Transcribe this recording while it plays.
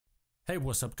Hey,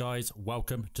 what's up guys?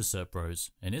 Welcome to Cert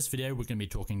Bros. In this video, we're going to be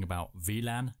talking about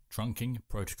VLAN Trunking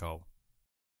Protocol.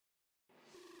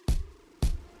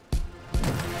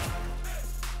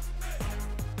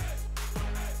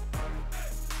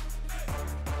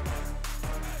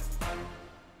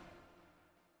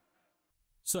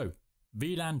 So,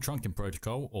 VLAN Trunking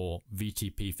Protocol, or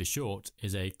VTP for short,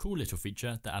 is a cool little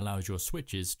feature that allows your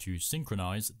switches to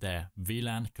synchronize their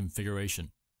VLAN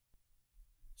configuration.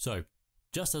 So,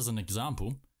 just as an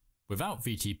example, without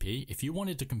VTP, if you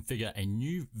wanted to configure a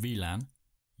new VLAN,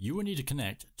 you will need to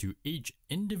connect to each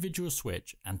individual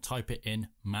switch and type it in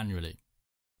manually.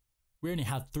 We only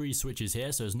had 3 switches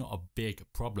here, so it's not a big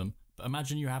problem, but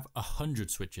imagine you have 100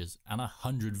 switches and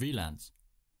 100 VLANs.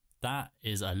 That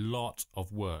is a lot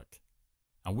of work,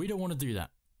 and we don't want to do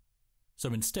that. So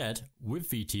instead, with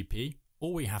VTP,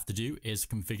 all we have to do is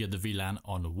configure the VLAN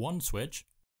on one switch,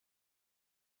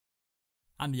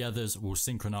 and the others will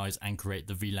synchronize and create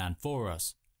the VLAN for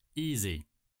us. Easy.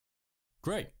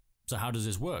 Great. So how does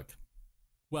this work?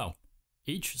 Well,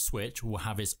 each switch will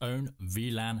have its own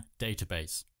VLAN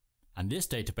database, and this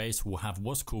database will have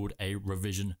what's called a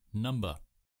revision number.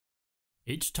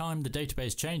 Each time the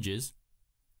database changes,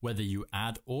 whether you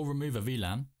add or remove a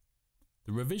VLAN,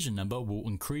 the revision number will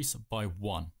increase by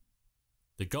 1.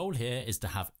 The goal here is to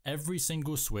have every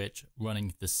single switch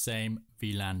running the same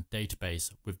VLAN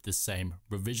database with the same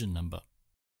revision number.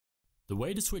 The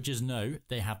way the switches know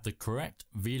they have the correct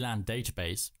VLAN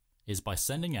database is by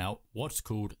sending out what's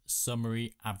called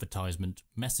summary advertisement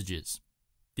messages.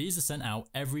 These are sent out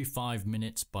every 5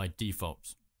 minutes by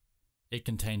default. It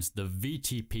contains the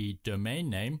VTP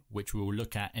domain name, which we will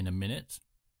look at in a minute,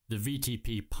 the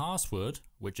VTP password,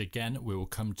 which again we will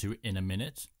come to in a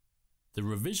minute, the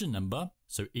revision number,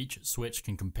 so each switch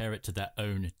can compare it to their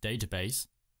own database,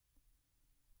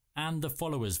 and the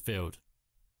followers field,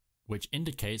 which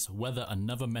indicates whether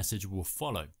another message will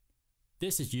follow.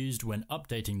 This is used when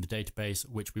updating the database,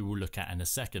 which we will look at in a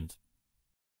second.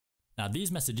 Now, these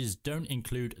messages don't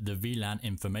include the VLAN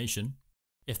information.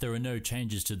 If there are no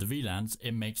changes to the VLANs,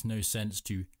 it makes no sense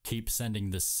to keep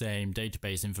sending the same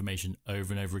database information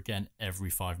over and over again every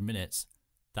 5 minutes.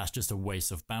 That's just a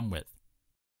waste of bandwidth.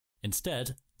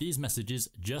 Instead, these messages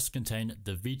just contain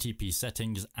the VTP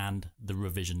settings and the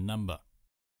revision number.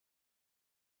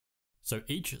 So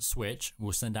each switch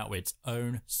will send out its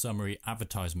own summary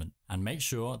advertisement and make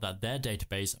sure that their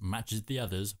database matches the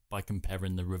others by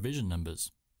comparing the revision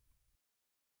numbers.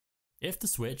 If the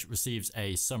switch receives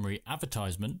a summary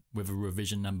advertisement with a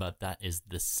revision number that is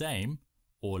the same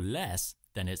or less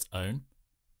than its own,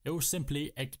 it will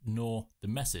simply ignore the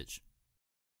message.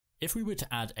 If we were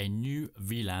to add a new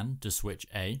VLAN to switch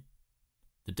A,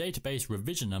 the database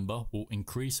revision number will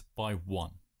increase by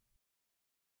 1.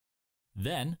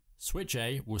 Then, switch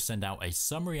A will send out a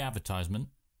summary advertisement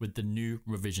with the new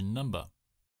revision number.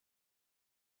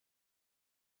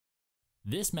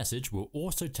 This message will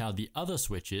also tell the other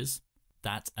switches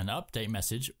that an update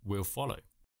message will follow.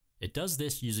 It does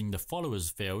this using the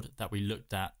followers field that we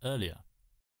looked at earlier.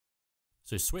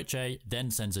 So switch A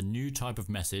then sends a new type of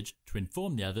message to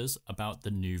inform the others about the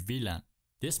new VLAN.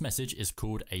 This message is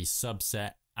called a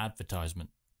subset advertisement.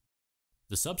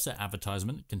 The subset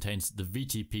advertisement contains the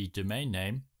VTP domain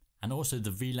name and also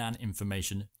the VLAN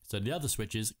information so the other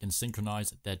switches can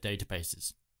synchronize their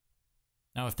databases.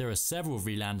 Now, if there are several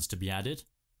VLANs to be added,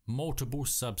 multiple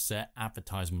subset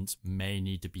advertisements may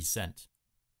need to be sent.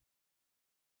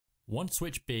 Once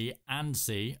switch B and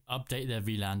C update their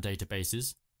VLAN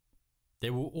databases, they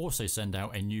will also send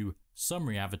out a new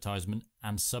summary advertisement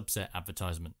and subset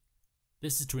advertisement.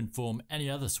 This is to inform any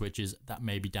other switches that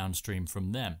may be downstream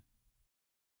from them.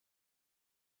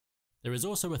 There is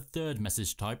also a third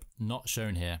message type not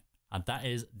shown here, and that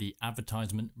is the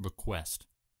advertisement request.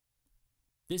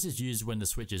 This is used when the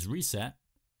switch is reset,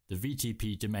 the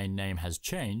VTP domain name has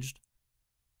changed,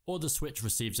 or the switch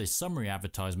receives a summary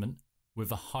advertisement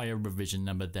with a higher revision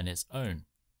number than its own.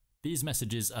 These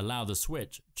messages allow the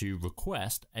switch to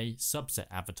request a subset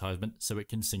advertisement so it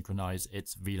can synchronize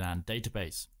its VLAN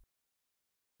database.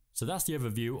 So that's the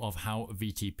overview of how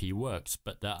VTP works,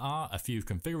 but there are a few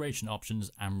configuration options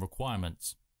and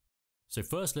requirements. So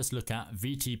first, let's look at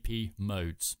VTP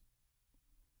Modes.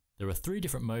 There are 3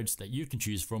 different modes that you can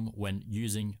choose from when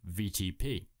using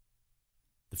VTP.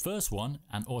 The first one,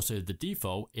 and also the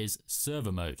default, is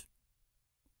Server Mode.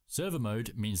 Server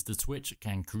mode means the switch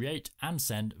can create and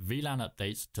send VLAN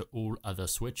updates to all other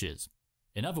switches.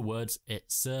 In other words, it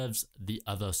serves the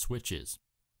other switches.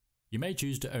 You may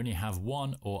choose to only have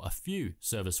one or a few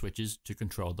server switches to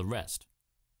control the rest.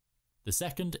 The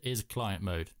second is Client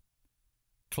mode.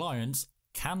 Clients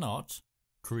cannot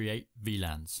create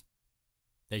VLANs.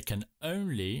 They can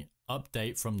only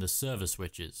update from the server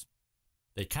switches.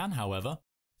 They can, however,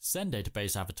 send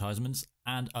database advertisements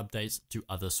and updates to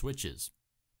other switches.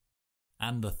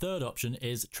 And the third option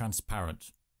is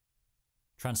transparent.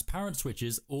 Transparent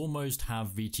switches almost have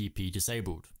VTP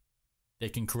disabled. They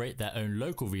can create their own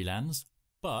local VLANs,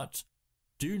 but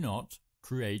do not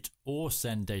create or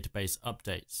send database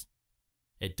updates.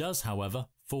 It does, however,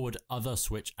 forward other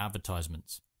switch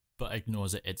advertisements, but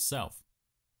ignores it itself.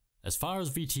 As far as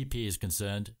VTP is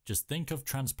concerned, just think of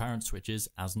transparent switches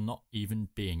as not even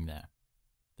being there.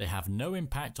 They have no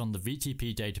impact on the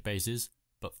VTP databases,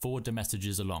 but forward the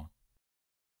messages along.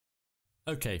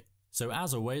 Okay, so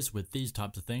as always with these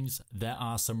types of things, there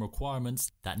are some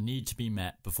requirements that need to be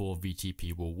met before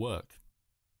VTP will work.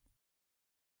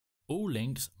 All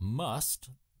links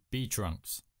must be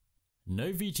trunks.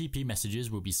 No VTP messages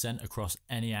will be sent across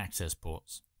any access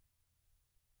ports.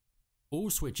 All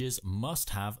switches must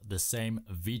have the same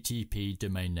VTP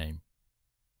domain name.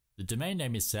 The domain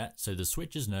name is set so the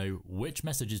switches know which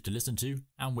messages to listen to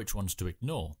and which ones to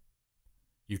ignore.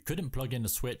 You couldn't plug in a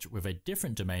switch with a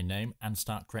different domain name and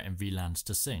start creating VLANs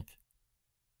to sync.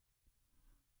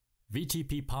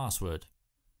 VTP password.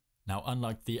 Now,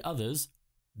 unlike the others,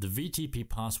 the VTP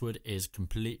password is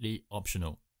completely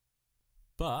optional.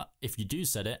 But if you do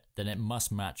set it, then it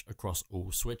must match across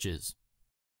all switches.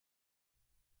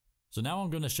 So now I'm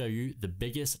going to show you the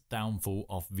biggest downfall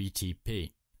of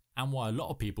VTP and why a lot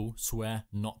of people swear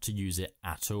not to use it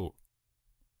at all.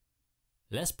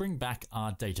 Let's bring back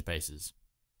our databases.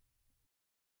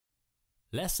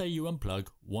 Let's say you unplug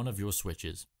one of your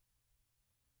switches.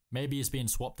 Maybe it's being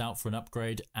swapped out for an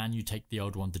upgrade and you take the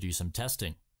old one to do some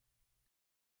testing.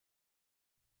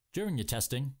 During your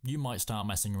testing, you might start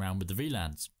messing around with the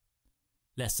VLANs.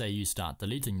 Let's say you start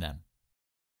deleting them.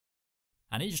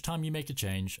 And each time you make a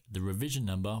change, the revision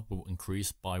number will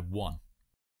increase by 1.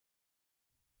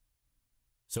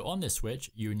 So on this switch,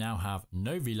 you now have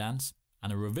no VLANs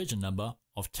and a revision number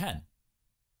of 10.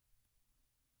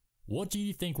 What do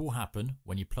you think will happen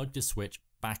when you plug this switch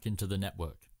back into the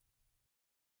network?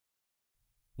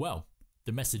 Well,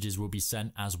 the messages will be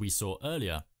sent as we saw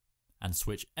earlier, and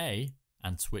switch A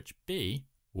and switch B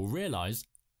will realize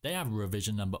they have a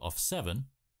revision number of 7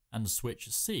 and switch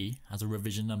C has a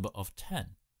revision number of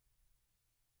 10.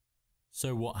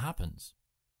 So what happens?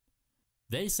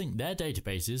 They sync their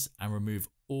databases and remove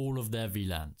all of their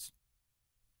VLANs.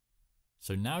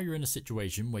 So now you're in a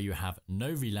situation where you have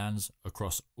no VLANs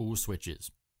across all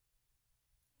switches.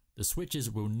 The switches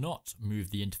will not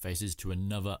move the interfaces to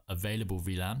another available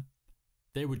VLAN.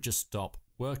 They would just stop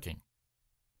working.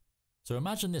 So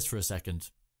imagine this for a second.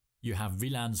 You have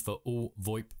VLANs for all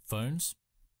VoIP phones,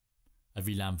 a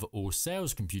VLAN for all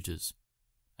sales computers,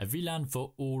 a VLAN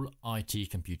for all IT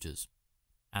computers.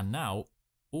 And now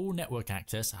all network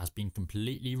access has been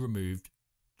completely removed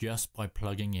just by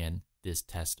plugging in this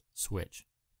test switch.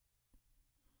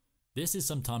 This is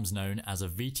sometimes known as a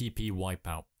VTP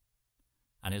wipeout,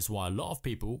 and it's why a lot of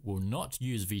people will not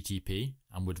use VTP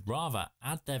and would rather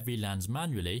add their VLANs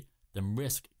manually than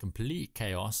risk complete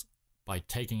chaos by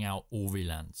taking out all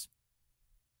VLANs.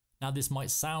 Now this might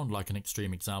sound like an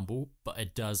extreme example, but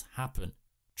it does happen.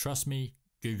 Trust me,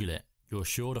 Google it. You're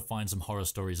sure to find some horror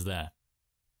stories there.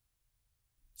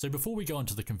 So before we go on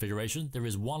to the configuration, there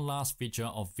is one last feature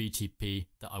of VTP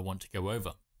that I want to go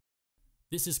over.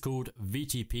 This is called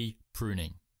VTP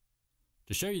pruning.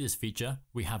 To show you this feature,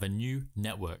 we have a new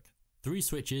network. 3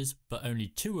 switches, but only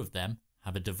 2 of them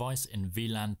have a device in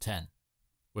VLAN 10.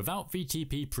 Without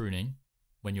VTP pruning,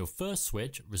 when your first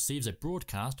switch receives a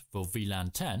broadcast for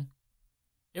VLAN 10,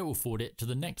 it will forward it to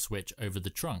the next switch over the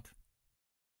trunk.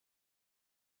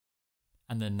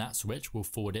 And then that switch will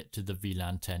forward it to the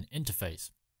VLAN 10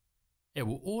 interface. It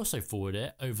will also forward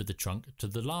it over the trunk to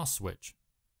the last switch.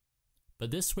 But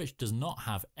this switch does not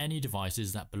have any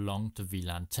devices that belong to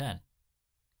VLAN 10.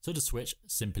 So the switch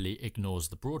simply ignores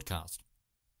the broadcast.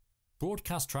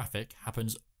 Broadcast traffic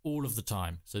happens all of the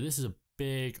time, so this is a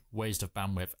big waste of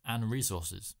bandwidth and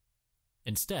resources.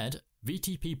 Instead,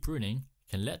 VTP pruning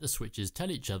can let the switches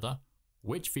tell each other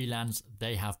which VLANs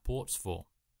they have ports for.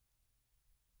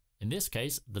 In this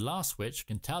case, the last switch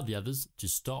can tell the others to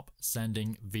stop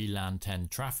sending VLAN 10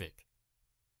 traffic.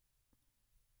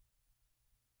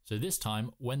 So this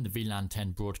time, when the VLAN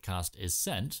 10 broadcast is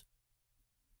sent,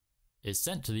 it's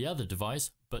sent to the other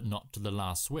device but not to the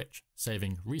last switch,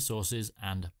 saving resources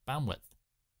and bandwidth.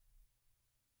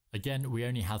 Again, we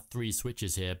only have 3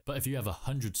 switches here, but if you have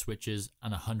 100 switches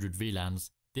and 100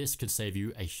 VLANs, this could save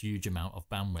you a huge amount of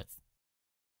bandwidth.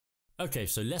 Okay,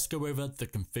 so let's go over the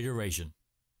configuration.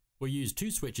 We'll use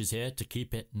 2 switches here to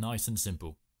keep it nice and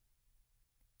simple.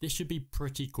 This should be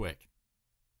pretty quick.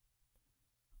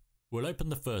 We'll open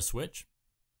the first switch.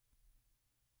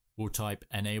 We'll type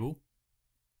enable.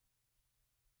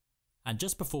 And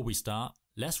just before we start,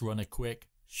 let's run a quick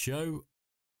show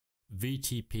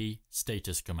VTP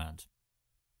status command.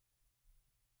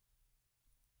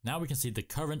 Now we can see the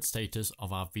current status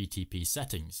of our VTP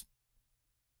settings.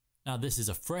 Now this is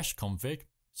a fresh config,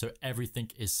 so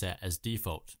everything is set as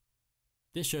default.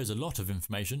 This shows a lot of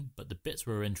information, but the bits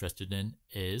we're interested in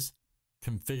is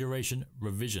configuration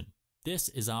revision. This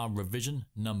is our revision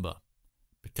number.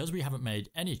 Because we haven't made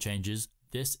any changes,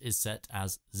 this is set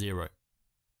as 0.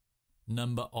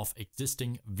 Number of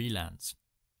existing VLANs.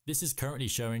 This is currently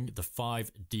showing the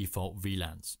 5 default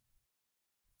VLANs.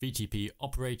 VTP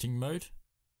operating mode.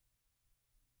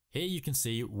 Here you can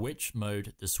see which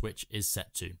mode the switch is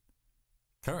set to.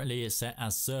 Currently it's set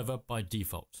as server by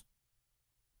default.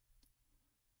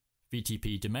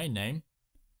 VTP domain name.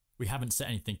 We haven't set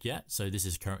anything yet, so this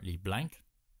is currently blank.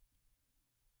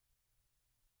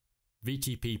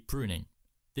 VTP pruning.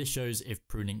 This shows if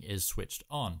pruning is switched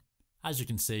on. As you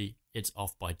can see, it's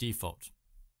off by default.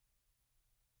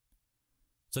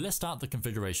 So let's start the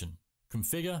configuration.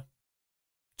 Configure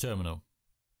terminal.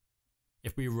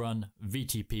 If we run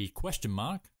VTP ?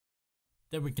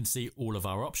 Then we can see all of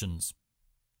our options.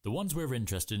 The ones we're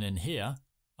interested in here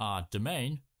are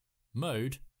domain,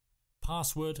 mode,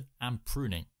 password, and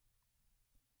pruning.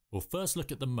 We'll first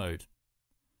look at the mode.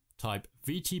 Type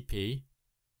VTP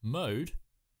mode,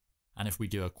 and if we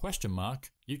do a ?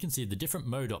 you can see the different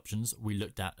mode options we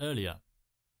looked at earlier.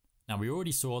 Now we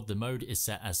already saw the mode is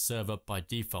set as server by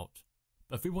default,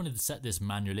 but if we wanted to set this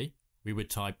manually, we would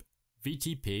type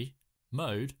VTP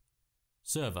mode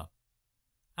server,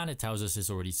 and it tells us it's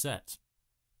already set.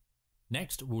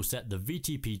 Next, we'll set the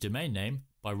VTP domain name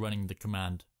by running the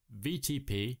command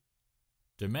VTP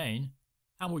domain,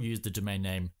 and we'll use the domain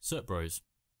name certbros.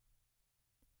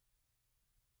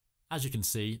 As you can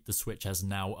see, the switch has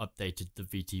now updated the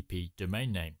VTP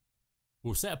domain name.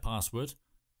 We'll set a password.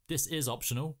 This is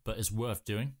optional, but it's worth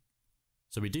doing.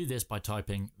 So we do this by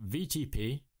typing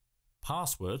VTP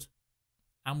password,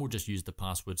 and we'll just use the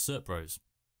password certbros.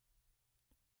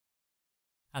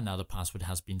 And now the password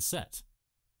has been set.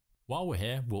 While we're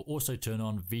here, we'll also turn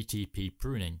on VTP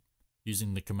pruning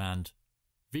using the command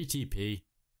VTP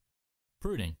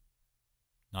pruning.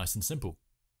 Nice and simple.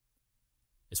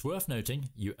 It's worth noting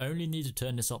you only need to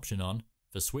turn this option on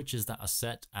for switches that are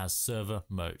set as server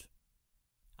mode.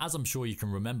 As I'm sure you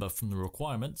can remember from the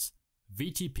requirements,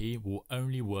 VTP will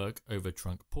only work over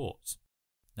trunk ports.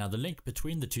 Now the link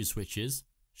between the two switches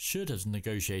should have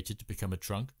negotiated to become a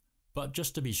trunk, but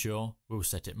just to be sure, we'll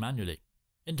set it manually.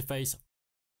 Interface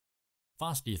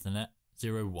Fast Ethernet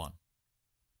 01.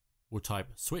 We'll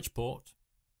type switch port,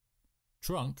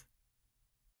 trunk,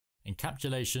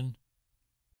 encapsulation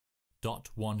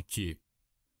 .1Q.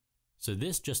 So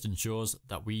this just ensures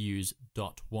that we use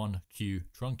 .1Q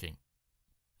trunking.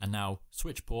 And now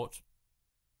switch port,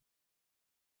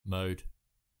 mode,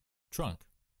 trunk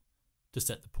to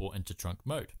set the port into trunk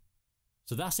mode.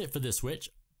 So that's it for this switch,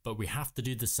 but we have to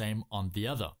do the same on the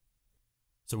other.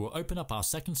 So we'll open up our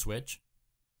second switch,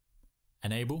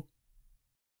 enable,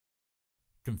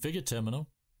 configure terminal.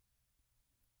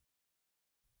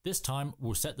 This time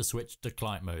we'll set the switch to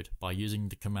client mode by using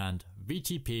the command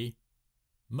VTP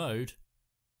mode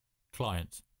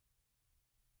client.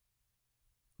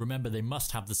 Remember they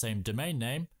must have the same domain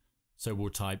name, so we'll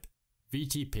type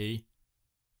VTP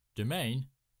domain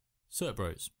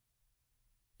certbros.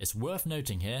 It's worth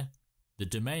noting here, the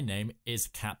domain name is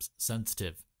caps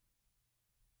sensitive.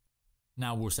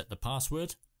 Now we'll set the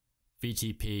password,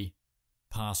 VTP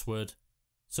password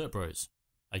certbros.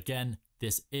 Again,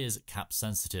 this is caps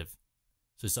sensitive,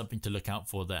 so something to look out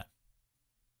for there.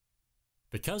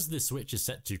 Because this switch is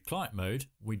set to client mode,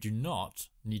 we do not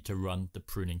need to run the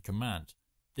pruning command.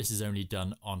 This is only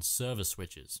done on server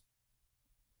switches.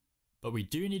 But we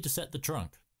do need to set the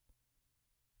trunk.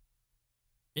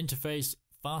 Interface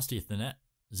Fast Ethernet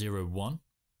 01.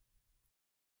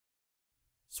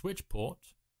 Switch port,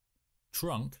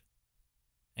 trunk,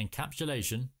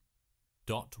 encapsulation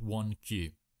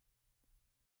 .1Q.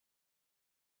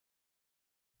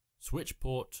 Switch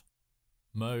port,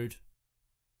 mode,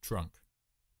 trunk.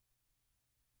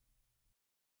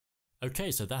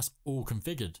 Okay, so that's all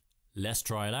configured. Let's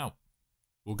try it out.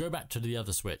 We'll go back to the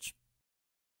other switch.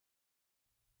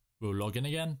 We'll log in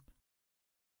again.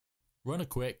 Run a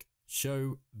quick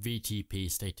show VTP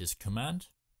status command.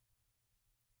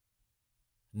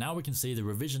 Now we can see the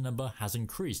revision number has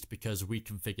increased because we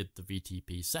configured the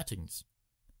VTP settings.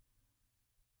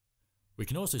 We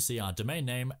can also see our domain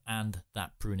name and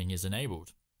that pruning is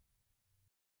enabled.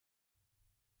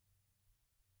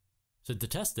 So to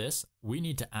test this, we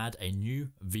need to add a new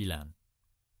VLAN.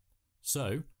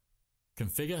 So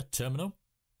configure terminal,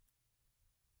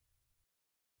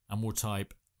 and we'll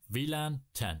type VLAN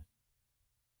 10.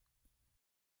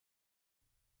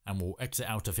 And we'll exit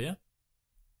out of here,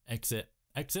 exit,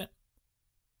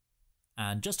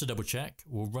 and just to double check,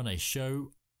 we'll run a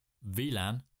show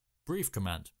VLAN brief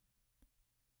command.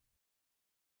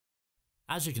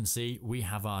 As you can see, we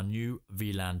have our new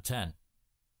VLAN 10.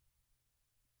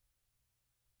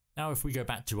 Now if we go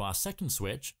back to our second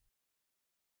switch,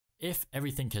 if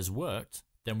everything has worked,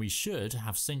 then we should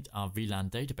have synced our VLAN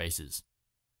databases.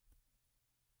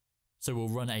 So we'll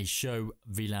run a show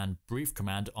VLAN brief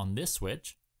command on this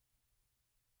switch.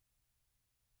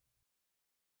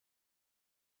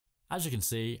 As you can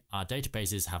see, our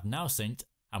databases have now synced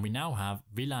and we now have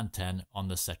VLAN 10 on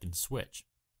the second switch.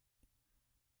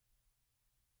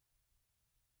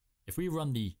 If we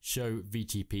run the show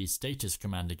VTP status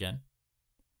command again,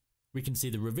 we can see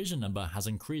the revision number has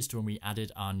increased when we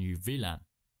added our new VLAN.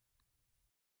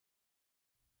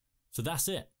 So that's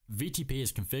it. VTP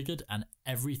is configured and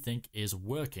everything is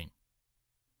working.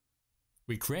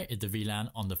 We created the VLAN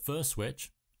on the first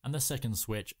switch and the second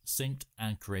switch synced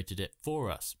and created it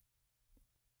for us.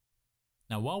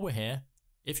 Now while we're here,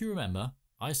 if you remember,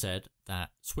 I said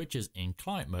that switches in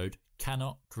client mode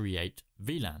cannot create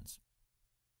VLANs.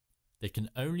 They can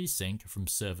only sync from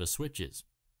server switches.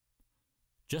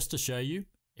 Just to show you,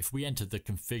 if we enter the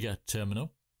configure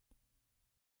terminal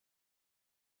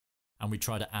and we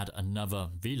try to add another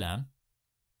VLAN,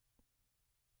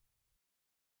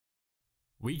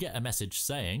 we get a message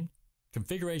saying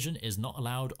configuration is not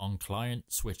allowed on client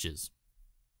switches.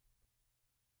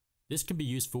 This can be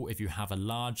useful if you have a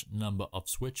large number of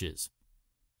switches.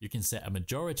 You can set a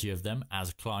majority of them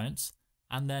as clients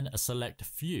and then a select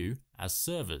few as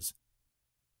servers.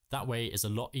 That way it's a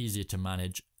lot easier to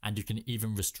manage, and you can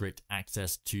even restrict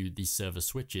access to the server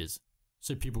switches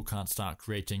so people can't start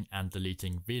creating and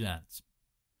deleting VLANs.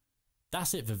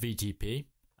 That's it for VTP,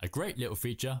 a great little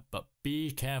feature, but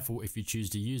be careful if you choose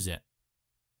to use it.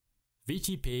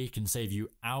 VTP can save you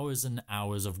hours and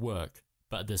hours of work,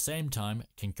 but at the same time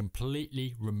can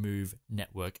completely remove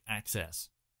network access,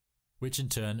 which in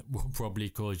turn will probably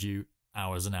cause you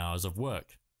hours and hours of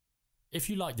work. If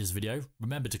you like this video,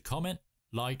 remember to comment,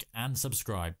 like and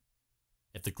subscribe.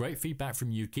 If the great feedback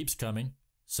from you keeps coming,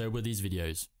 so will these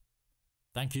videos.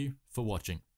 Thank you for watching.